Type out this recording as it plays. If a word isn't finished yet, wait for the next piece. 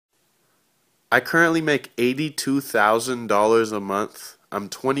I currently make $82,000 a month. I'm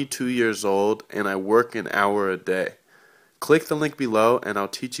 22 years old and I work an hour a day. Click the link below and I'll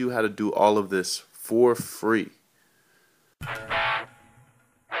teach you how to do all of this for free.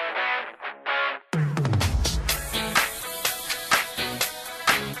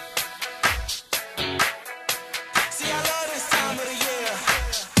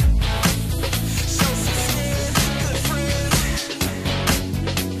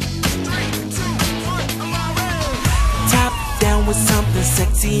 With something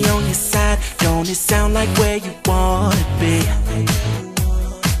sexy on your side, don't it sound like where you wanna be?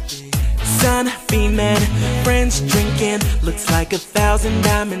 Sun beaming, friends drinking, looks like 1,000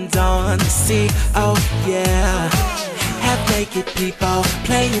 diamonds on the sea. Oh yeah, half naked people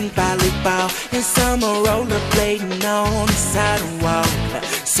playing volleyball, and some are rollerblading on the sidewalk.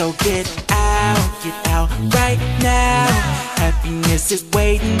 So get out right now. Happiness is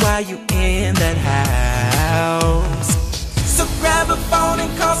waiting while you in that house. So grab a phone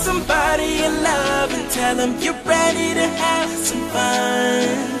and call somebody you love and tell them you're ready to have some fun.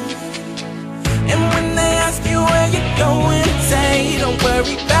 And when they ask you where you're going, say don't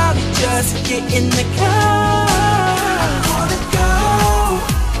worry about it, just get in the car. I wanna go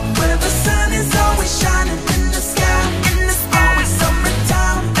where the sun is always shining in the sky, and it's always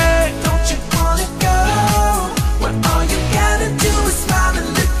summertime. Hey, don't you wanna go where all you gotta do is smile and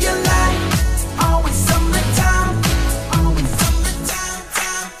live your life? It's always summertime.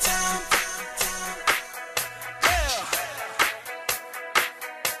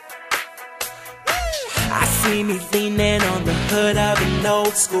 I see me leaning on the hood of an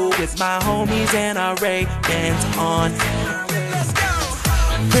old school with my homies and our Ray-Bans on.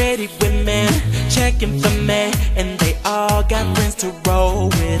 Pretty women checking for me, and they all got friends to roll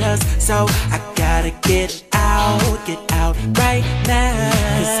with us. So I gotta get out right now,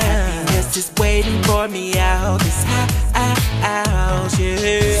 'cause happiness is waiting for me out this house,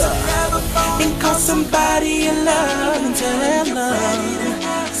 yeah. And call somebody you love and tell them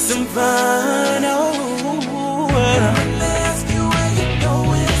some fun, oh. When they ask you where you're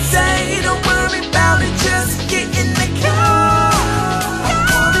going, say don't worry about it, just get in the car. I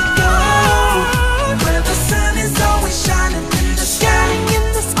wanna go where the sun is always shining in the sky,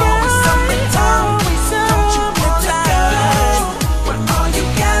 always summertime. Don't you wanna go where all you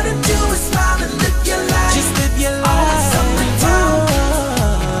gotta do is smile and live your life? Just live your life. Always summertime.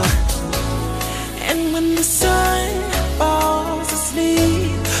 And when the sun falls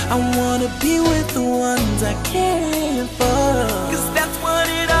asleep, I wanna be with the ones I care for, 'cause that's what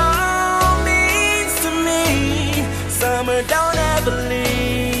it all means to me. Summer don't ever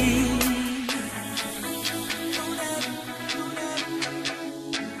leave.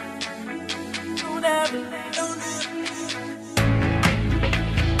 Don't ever leave.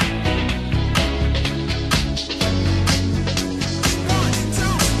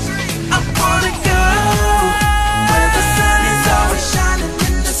 I wanna go where the sun is always shining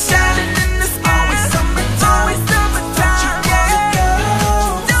in the sky, always summertime. Don't you wanna go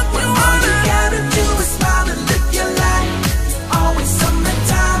where all you gotta do is smile and live your life? Always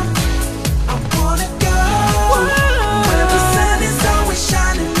summertime. I wanna go where the sun is always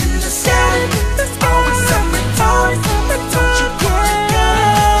shining in the sky, always summertime. Don't you wanna go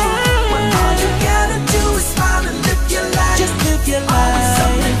where all you gotta do is smile and live your life? Just live your life. Always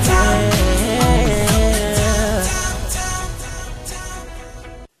summertime.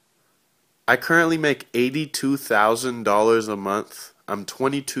 I currently make $82,000 a month. I'm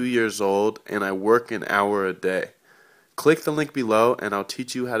 22 years old and I work an hour a day. Click the link below and I'll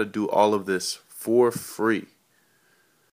teach you how to do all of this for free.